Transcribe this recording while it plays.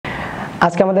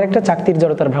আজকে আমাদের একটা চাকতির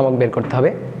জড়তার ভ্রামক বের করতে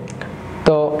হবে।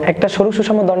 তো একটা সরু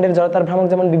সুষম দণ্ডের জড়তার ভ্রামক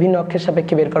যেমন বিভিন্ন অক্ষের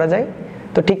সাপেক্ষে বের করা যায়,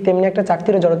 তো ঠিক তেমনি একটা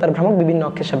চাকতির জড়তার ভ্রামক বিভিন্ন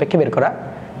অক্ষের সাপেক্ষে বের করা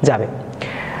যাবে।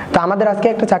 তো আমাদের আজকে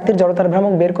একটা চাকতির জড়তার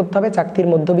ভ্রামক বের করতে হবে চাকতির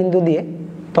মধ্যবিন্দু দিয়ে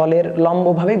তলের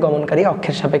লম্বভাবে গমনকারী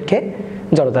অক্ষের সাপেক্ষে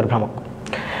জড়তার ভ্রামক।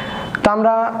 তো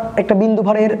আমরা একটা বিন্দু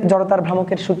ভরের জড়তার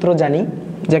ভ্রামকের সূত্র জানি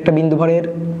যে একটা বিন্দু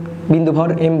ভর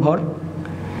এম ভর,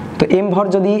 তো এম ভর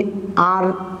যদি আর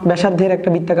ব্যাসার্ধের একটা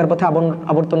বৃত্তাকার পথে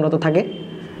আবর্তনরত থাকে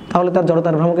তাহলে তার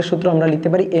জড়তার ভ্রামকের সূত্র আমরা লিখতে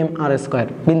পারি এম আর স্কয়ার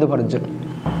বিন্দু ভরের জন্য।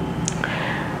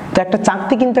 তো একটা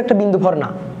চাকতি কিন্তু একটা বিন্দু ভর না।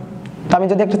 তো আমি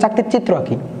যদি একটা চাকতির চিত্র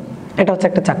আঁকি, এটা হচ্ছে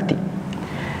একটা চাকতি,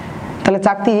 তাহলে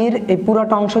চাকতির এই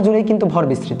পুরোটা অংশ জুড়েই কিন্তু ভর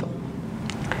বিস্তৃত।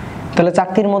 তাহলে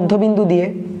চাকতির মধ্যবিন্দু দিয়ে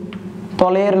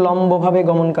তলের লম্বভাবে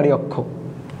গমনকারী অক্ষ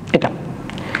এটা,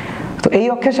 তো এই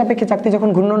অক্ষের সাপেক্ষে চাকতি যখন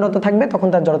ঘূর্ণনরত থাকবে তখন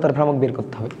তার জড়তার ভ্রামক বের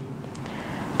করতে হবে।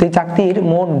 তো এই চাকতির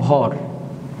মোট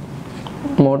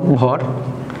ভর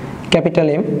ক্যাপিটাল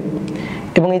এম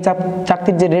এবং এই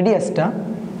চাকতির যে রেডিয়াসটা,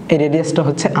 এই রেডিয়াসটা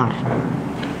হচ্ছে আর।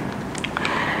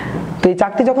 তো এই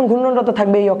চাকতি যখন ঘূর্ণনরত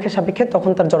থাকবে এই অক্ষের সাপেক্ষে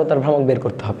তখন তার জড়তার ভ্রামক বের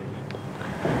করতে হবে।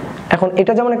 এখন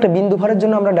এটা যেমন একটা বিন্দু ভরের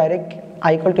জন্য আমরা direct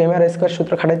I equal to M R square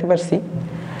সূত্র খাটাইতে পারছি,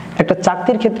 একটা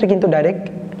চাকতির ক্ষেত্রে কিন্তু direct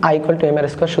I equal to M R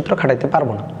square সূত্র খাটাইতে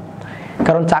পারবো না,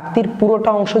 কারণ চাকতির পুরোটা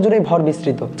অংশ জুড়ে ভর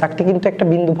বিস্তৃত, চাকতি কিন্তু একটা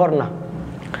বিন্দু ভর না।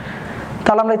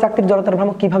 তাহলে আমরা এই চাকতির জড়তার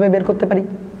ভ্রামক কিভাবে বের করতে পারি?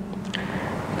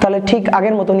 তাহলে ঠিক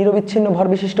আগের মতো নিরবিচ্ছিন্ন ভর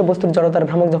বিশিষ্ট বস্তুর জড়তার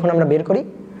ভ্রামক যখন আমরা বের করি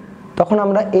তখন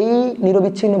আমরা এই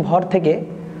নিরবিচ্ছিন্ন ভর থেকে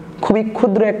খুবই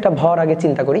ক্ষুদ্র একটা ভর আগে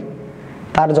চিন্তা করি,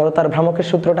 তার জড়তার ভ্রামকের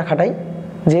সূত্রটা খাটাই।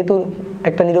 যেহেতু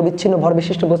একটা নিরবিচ্ছিন্ন ভর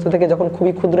বিশিষ্ট বস্তু থেকে যখন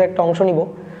খুবই ক্ষুদ্র একটা অংশ নিব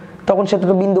তখন সেটা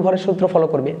তো বিন্দু ভরের সূত্র ফলো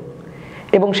করবে,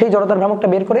 এবং সেই জড়তার ভ্রামকটা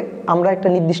বের করে আমরা একটা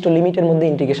নির্দিষ্ট লিমিটের মধ্যে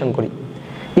ইন্টিগ্রেশন করি,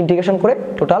 ইন্টিগ্রেশন করে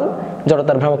টোটাল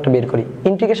জড়তার ভ্রামকটা বের করি।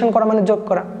 ইন্টিগ্রেশন করা মানে যোগ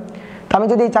করা। তো আমি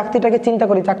যদি এই চাকতিটাকে চিন্তা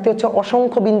করি, চাকতি হচ্ছে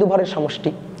অসংখ্য বিন্দু ভরের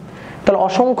সমষ্টি, তাহলে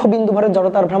অসংখ্য বিন্দু ভরের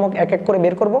জড়তার ভ্রামক এক এক করে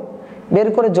বের করব, বের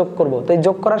করে যোগ করব। তো এই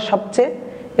যোগ করার সবচেয়ে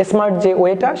স্মার্ট যে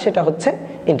ওয়েটা সেটা হচ্ছে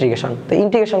ইন্টিগ্রেশন। তো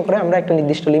ইন্টিগ্রেশন করে আমরা একটা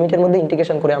নির্দিষ্ট লিমিটের মধ্যে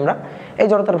ইন্টিগ্রেশন করে আমরা এই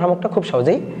জড়তার ভ্রামকটা খুব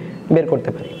সহজেই বের করতে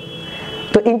পারি।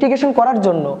 তো ইন্টিগ্রেশন করার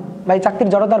জন্য বা এই চাকতির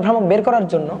জড়তার ভ্রামক বের করার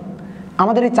জন্য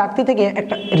আমাদের এই চাকতি থেকে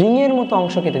একটা রিংয়ের মতো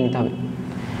অংশ কেটে নিতে হবে।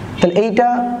 তাহলে এইটা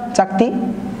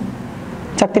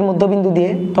চাকতির মধ্যবিন্দু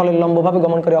দিয়ে তলের লম্বভাবে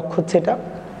গমনকারী অক্ষ হচ্ছে এটা।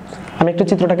 আমি একটু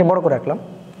চিত্রটাকে বড় করে রাখলাম।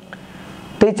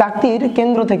 তো এই চাকতির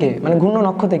কেন্দ্র থেকে মানে ঘূর্ণন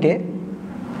অক্ষ থেকে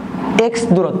এক্স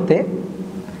দূরত্বে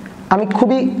আমি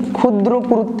খুবই ক্ষুদ্র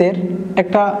পুরুত্বের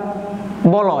একটা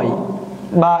বলয়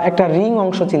বা একটা রিং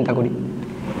অংশ চিন্তা করি,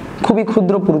 খুবই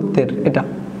ক্ষুদ্র পুরুত্বের এটা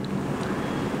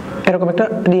এরকম একটা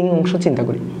রিং অংশ চিন্তা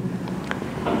করি।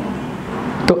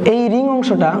 তো এই রিং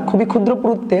অংশটা খুবই ক্ষুদ্র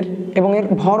পুরুত্বের এবং এর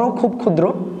ভরও খুব ক্ষুদ্র,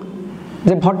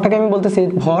 যে ভরটাকে আমি বলতেছি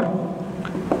ভর,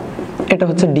 এটা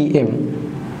হচ্ছে ডিএম,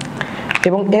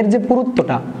 এবং এর যে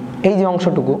পুরুত্বটা এই যে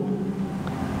অংশটুকু,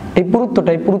 এই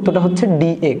পুরুত্বটা হচ্ছে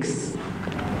ডিএক্স।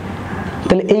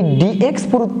 তাহলে এই ডিএক্স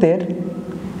পুরুত্বের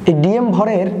এই ডিএম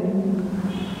ভরের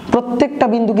প্রত্যেকটা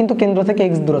বিন্দু কিন্তু কেন্দ্র থেকে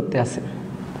এক্স দূরত্বে আছে।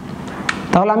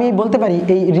 তাহলে আমি বলতে পারি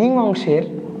এই রিং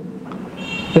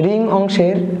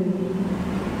অংশের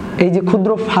এই যে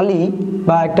ক্ষুদ্র ফালি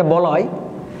বা একটা বলয়,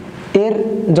 এর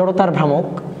জড়তার ভ্রামক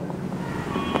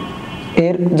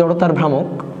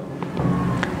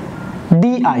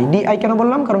ডিআই কেন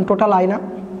বললাম? কারণ টোটাল আই না,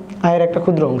 আয়ের একটা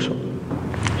ক্ষুদ্র অংশ।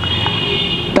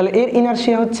 তাহলে এর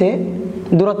ইনার্শিয়া হচ্ছে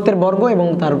দূরত্বের বর্গ এবং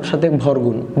তার সাথে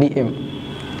ভরগুণ ডিএম।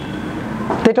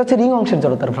 তো এটা হচ্ছে রিং অংশের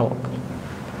জড়তার ভ্রামক,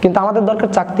 কিন্তু আমাদের দরকার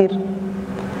চাকতির।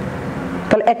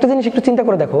 তাহলে একটা জিনিস একটু চিন্তা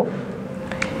করে দেখো,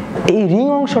 এই রিং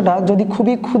অংশটা যদি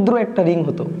খুবই ক্ষুদ্র একটা রিং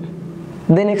হতো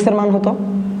দেন এক্স এর মান হতো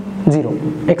 0,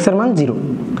 এক্স এর মান 0।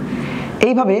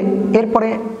 এইভাবে এরপরে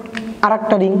আর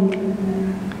একটা রিং,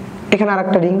 এখানে আর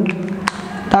একটা রিং,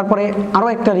 তারপরে আরো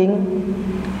একটা রিং,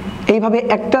 এইভাবে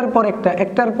একটার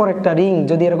পর একটা রিং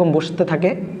যদি এরকম বসতে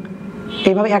থাকে,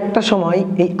 এইভাবে একটা সময়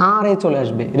এই আর এ চলে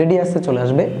আসবে, রেডিয়াসে চলে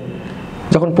আসবে,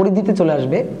 যখন পরিধিতে চলে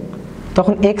আসবে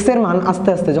তখন এক্স এর মান আস্তে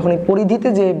আস্তে, যখন এই পরিধিতে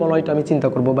যে বলয়টা আমি চিন্তা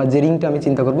করব বা যে রিংটা আমি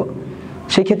চিন্তা করব,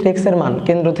 সেই ক্ষেত্রে এক্স এর মান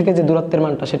কেন্দ্র থেকে যে দূরত্বের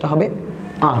মানটা সেটা হবে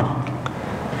আর।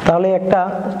 তাহলে একটা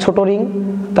ছোট রিং,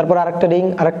 তারপর আরেকটা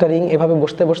রিং, এভাবে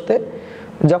বসতে বসতে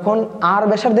যখন আর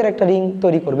ব্যাসার্ধের একটা রিং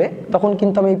তৈরি করবে তখন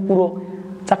কিন্তু আমি পুরো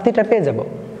চাকতিটা পেয়ে যাব।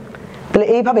 তাহলে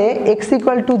এইভাবে x =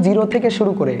 0 থেকে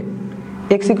শুরু করে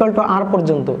x = r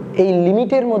পর্যন্ত এই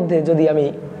লিমিটের মধ্যে যদি আমি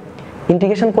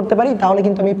ইন্টিগ্রেশন করতে পারি তাহলে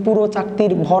কিন্তু আমি পুরো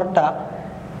চাকতির ভরটা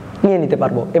নিয়ে নিতে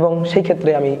পারবো এবং সেই ক্ষেত্রে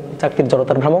আমি চাকতির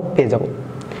জড়তার ভ্রামক পেয়ে যাব।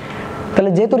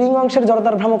 তাহলে যেহেতু রিং অংশের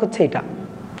জড়তার ভ্রামক হচ্ছে এটা,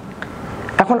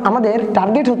 এখন আমাদের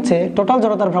টার্গেট হচ্ছে টোটাল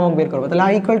জড়তার ভ্রামক বের করব। তাহলে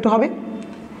I = হবে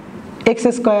এক্স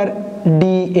স্কোয়ার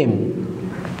ডিএম।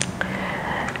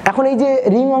 এখন এই যে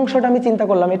রিং অংশটা আমি চিন্তা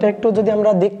করলাম, এটা একটু যদি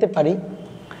আমরা দেখতে পারি,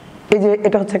 এই যে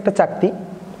এটা হচ্ছে একটা চাকতি,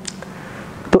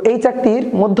 তো এই চাকতির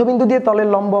মধ্যবিন্দু দিয়ে তলের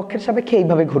লম্ব অক্ষের সাপেক্ষে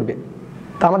এইভাবে ঘুরবে।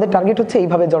 তো আমাদের টার্গেট হচ্ছে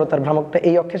এইভাবে জড়তার ভ্রামকটা,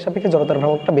 এই অক্ষের সাপেক্ষে জড়তার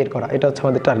ভ্রামকটা বের করা, এটা হচ্ছে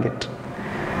আমাদের টার্গেট।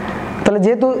 তাহলে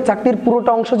যেহেতু চাকতির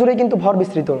পুরোটা অংশ জুড়েই কিন্তু ভর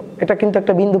বিস্তৃত, এটা কিন্তু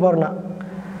একটা বিন্দু ভর না,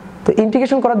 তো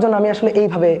ইন্টিগ্রেশন করার জন্য আমি আসলে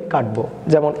এইভাবে কাটবো।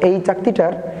 যেমন এই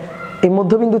চাকতিটার এই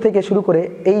মধ্যবিন্দু থেকে শুরু করে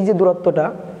এই যে দূরত্বটা,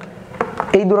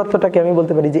 এই দূরত্বটাকে আমি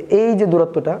বলতে পারি যে এই যে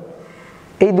দূরত্বটা,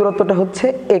 এই দূরত্বটা হচ্ছে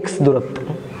এক্স দূরত্ব।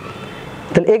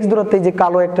 তাহলে এক্স দূরত্বে যে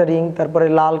কালো একটা রিং, তারপরে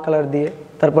লাল কালার দিয়ে,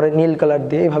 তারপরে নীল কালার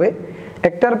দিয়ে, এইভাবে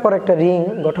একটার পর একটা রিং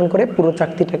গঠন করে পুরো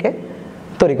চাকতিটাকে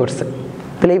তৈরি করছে।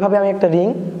 তাহলে এইভাবে আমি একটা রিং,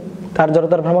 তার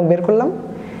জড়তার ভ্রামক বের করলাম।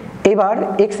 এবার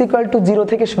x ইকুয়াল টু 0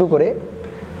 থেকে শুরু করে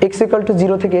x ইকুয়াল টু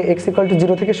 0 থেকে x ইকুয়াল টু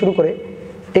 0 থেকে শুরু করে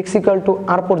x ইকুয়াল টু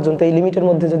r পর্যন্ত এই লিমিটের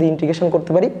মধ্যে যদি ইন্টিগ্রেশন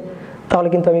করতে পারি, তাহলে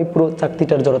কিন্তু আমি পুরো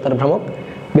চাকতিটার জড়তার ভ্রামক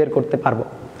বের করতে পারবো।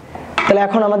 তাহলে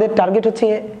এখন আমাদের টার্গেট হচ্ছে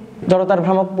জড়তার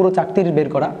ভ্রামক পুরো চাকতির বের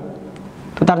করা।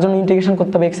 তো তার জন্য ইন্টিগ্রেশন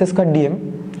করতে হবে এক্স স্কোয়ার ডিএম।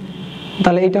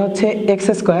 তাহলে এটা হচ্ছে এক্স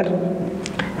স্কোয়ার,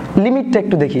 লিমিটটা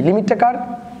একটু দেখি, লিমিটটা কার?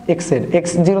 এক্স এর,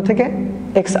 এক্স 0 থেকে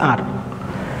এক্স আর।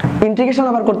 ইন্টিগ্রেশন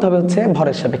আবার করতে হবে হচ্ছে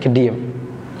ভরের সাপেক্ষে ডিএম।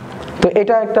 তো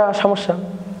এটা একটা সমস্যা,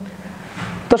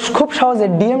 তো খুব সহজে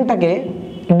ডিএমটাকে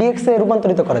ডিএক্স এ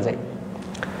রূপান্তরিত করা যায়।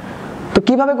 তো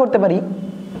কিভাবে করতে পারি?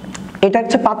 এটা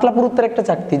হচ্ছে পাতলা পুরুত্বের একটা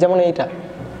চাকতি, যেমন এইটা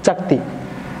চাকতি।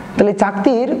 তাহলে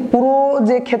চাকতির পুরো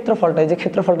যে ক্ষেত্রফলটা, এই যে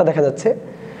ক্ষেত্রফলটা দেখা যাচ্ছে,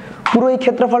 পুরো এই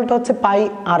ক্ষেত্রফলটা হচ্ছে পাই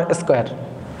আর স্কোয়ার।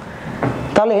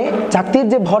 তাহলে চাকতির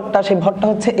যে ভরটা, সেই ভরটা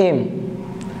হচ্ছে এম।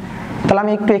 তাহলে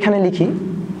আমি একটু এখানে লিখি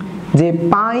যে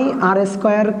পাই আর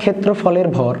স্কোয়ার ক্ষেত্রফলের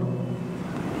ভর,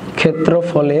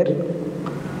 ক্ষেত্রফলের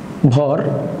ভর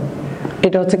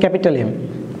এটা হচ্ছে ক্যাপিটাল এম।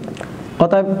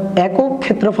 অতএব একক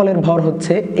ক্ষেত্রফলের ভর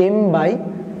হচ্ছে M by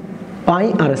pi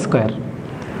R square.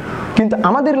 কিন্তু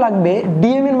আমাদের লাগবে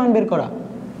ডিএম এর মান বের করা।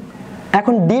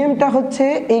 এখন ডিএমটা হচ্ছে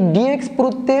এই ডিএক্স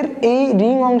পুরুত্বের এই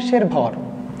রিং অংশের ভর।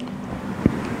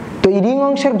 তো এই রিং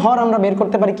অংশের ভর আমরা বের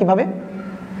করতে পারি কিভাবে?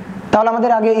 তাহলে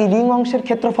আমাদের আগে এই রিং অংশের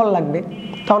ক্ষেত্রফল লাগবে।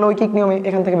 তাহলে ঐকিক নিয়মে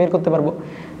এখান থেকে বের করতে পারবো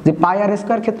যে পাই আর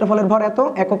স্কোয়ার ক্ষেত্রফলের ভর এত,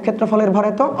 একক ক্ষেত্রফলের ভর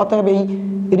এত, অতএব এই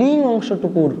রিং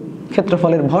অংশটুকুর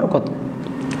ক্ষেত্রফলের ভর কত।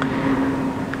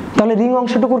 তাহলে রিং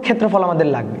অংশটুকুর ক্ষেত্রফল আমাদের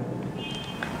লাগবে।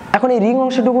 এখন এই রিং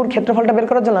অংশটুকুর ক্ষেত্রফলটা বের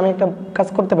করার জন্য আমি একটা কাজ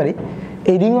করতে পারি,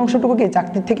 এই রিং অংশটুকুকে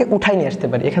চাকতির থেকে উঠাই নিয়ে আসতে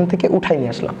পারি। এখান থেকে উঠাই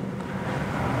নিয়ে আসলাম,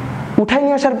 উঠাই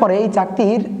নিয়ে আসার পরে এই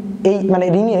চাকতির এই মানে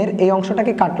রিং এর এই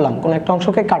অংশটাকে কাটলাম, কোনো একটা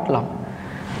অংশকে কাটলাম।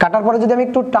 কাটার পরে যদি আমি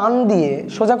একটু টান দিয়ে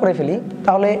সোজা করে ফেলি,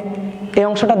 তাহলে এই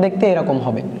অংশটা দেখতে এরকম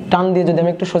হবে। টান দিয়ে যদি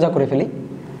আমি একটু সোজা করে ফেলি,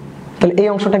 তাহলে এই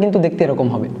অংশটা কিন্তু দেখতে এরকম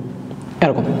হবে,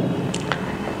 এরকম।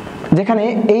 যেখানে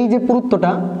এই যে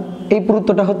পুরুত্বটা, এই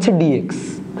পুরুত্বটা হচ্ছে ডিএক্স,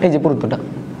 এই যে পুরুত্বটা,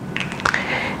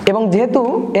 এবং যেহেতু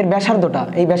এর ব্যাসার্ধটা,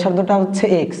 এই ব্যাসার্ধটা হচ্ছে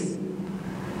এক্স,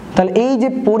 তাহলে এই যে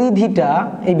পরিধিটা,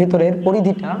 এই ভেতরের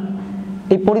পরিধিটা,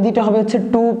 এই পরিধিটা হবে হচ্ছে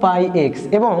 2 পাই এক্স।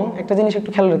 এবং একটা জিনিস একটু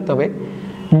খেয়াল রাখতে হবে,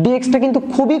 ডিএক্সটা কিন্তু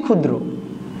খুবই ক্ষুদ্র,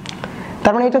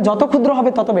 তার মানে এটা যত ক্ষুদ্র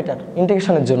হবে তত বেটার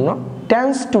ইন্টিগ্রেশনের জন্য।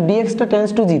 টেন্স টু ডিএক্সটা টেন্স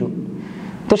টু 0,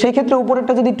 তো সেই ক্ষেত্রে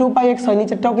উপরেরটা যদি 2 পাই এক্স হয়,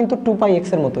 নিচেরটাও কিন্তু 2 পাই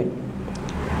এক্স এর মতোই।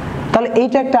 তাহলে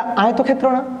এইটা একটা আয়তক্ষেত্র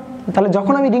না? তাহলে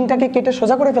যখন আমি রিংটাকে কেটে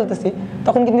সোজা করে ফেলতেছি,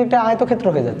 তখন কিন্তু একটা আয়তক্ষেত্র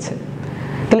হয়ে যাচ্ছে।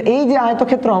 তাহলে এই যে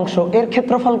আয়তক্ষেত্র অংশ, এর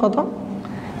ক্ষেত্রফল কত?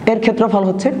 এর ক্ষেত্রফল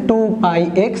হচ্ছে 2 পাই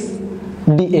এক্স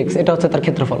ডিএক্স, এটা হচ্ছে তার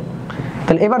ক্ষেত্রফল।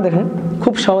 তাহলে এবার দেখুন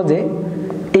খুব সহজে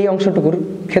এই অংশটুকুর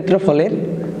ক্ষেত্রফলের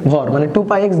ভর মানে 2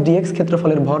 পাই এক্স ডিএক্স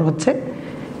ক্ষেত্রফলের ভর হচ্ছে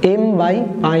M by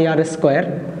pi R square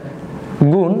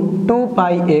গুণ 2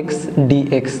 পাই এক্স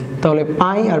ডিএক্স। তাহলে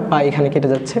পাই আর পাই এখানে কেটে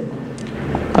যাচ্ছে,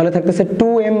 তাহলে থাকতেছে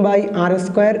 2m by R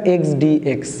square x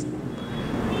dx.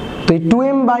 তো এই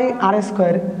 2m by R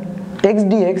square x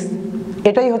dx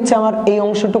এটাই হচ্ছে আমার এই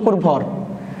অংশটুকুর ভর।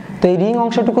 তো এই রিং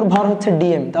অংশটুকুর ভর হচ্ছে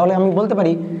ডিএম। তাহলে আমি বলতে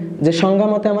পারি যে সংজ্ঞা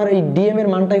মতে আমার এই ডিএম এর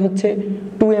মানটাই হচ্ছে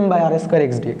 2m by R square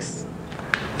x dx.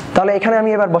 তাহলে এখানে আমি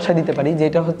এবার বসাই দিতে পারি যে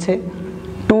এটা হচ্ছে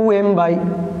 2m by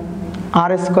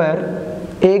R square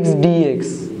x dx.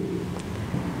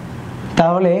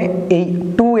 তাহলে এই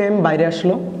 2m বাইরে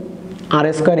আসলো, আর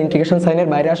স্কোয়ার ইন্টিগ্রেশন সাইনের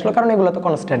বাইরে আসলো, কারণ এগুলো তো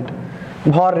কনস্ট্যান্ট।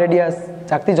 ভর রেডিয়াস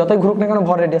চাকতি যতই ঘুরুক না কেন,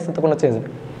 ভর রেডিয়াসে তো কোনো চেঞ্জ হবে।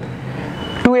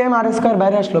 2m আর স্কোয়ার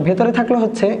বাইরে আসলো, ভেতরে থাকলো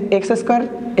হচ্ছে এক্স স্কোয়ার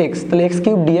এক্স, তাহলে এক্স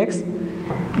কিউব ডিএক্স,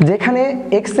 যেখানে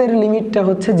এক্স এর লিমিটটা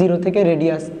হচ্ছে 0 থেকে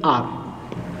রেডিয়াস আর।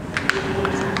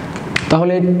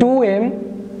 তাহলে 2m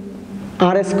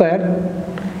আর স্কোয়ার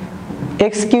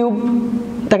এক্স কিউব,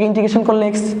 তাকে ইন্টিগ্রেশন করলে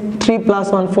এক্স 3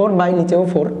 + 1 4 বাই নিচেও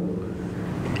 4,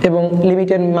 এবং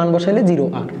লিমিটের মান বসাইলে 0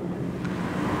 আর।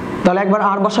 তো তাহলে একবার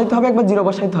আর বসাইতে হবে, একবার জিরো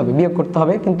বসাইতে হবে, বিয়োগ করতে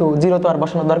হবে, কিন্তু জিরো তো আর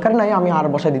বসানোর দরকার নাই, আমি আর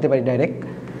বসাই দিতে পারি ডাইরেক্ট।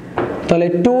 তাহলে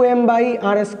 2m/r²,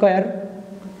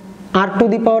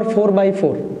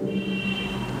 r⁴/4।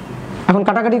 এখন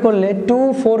কাটাকাটি করলে 2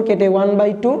 4 কেটে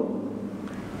 1/2,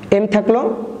 m থাকলো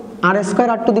r²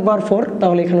 r⁴,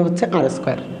 তাহলে এখানে হচ্ছে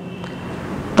r²।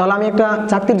 তাহলে আমি একটা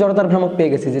চাকতির জড়তার ভ্রামক পেয়ে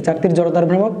গেছি, যে চাকতির জড়তার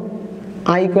ভ্রামক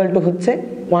I = হচ্ছে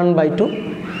 1/2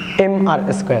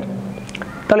 mr²।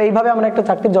 তাহলে এইভাবে আমরা একটা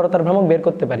চাকতির জড়তার ভ্রামক বের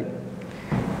করতে পারি।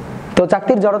 তো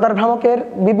চাকতির জড়তার ভ্রামকের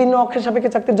বিভিন্ন অক্ষের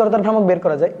সাপেক্ষে চাকতির জড়তার ভ্রামক বের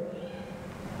করা যায়।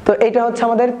 তো এইটা হচ্ছে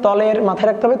আমাদের তলের, মাথায়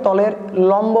রাখতে হবে, তলের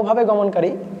লম্বভাবে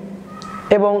গমনকারী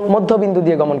এবং মধ্যবিন্দু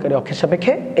দিয়ে গমনকারী অক্ষের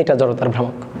সাপেক্ষে এটা জড়তার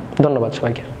ভ্রামক। ধন্যবাদ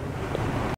সবাইকে।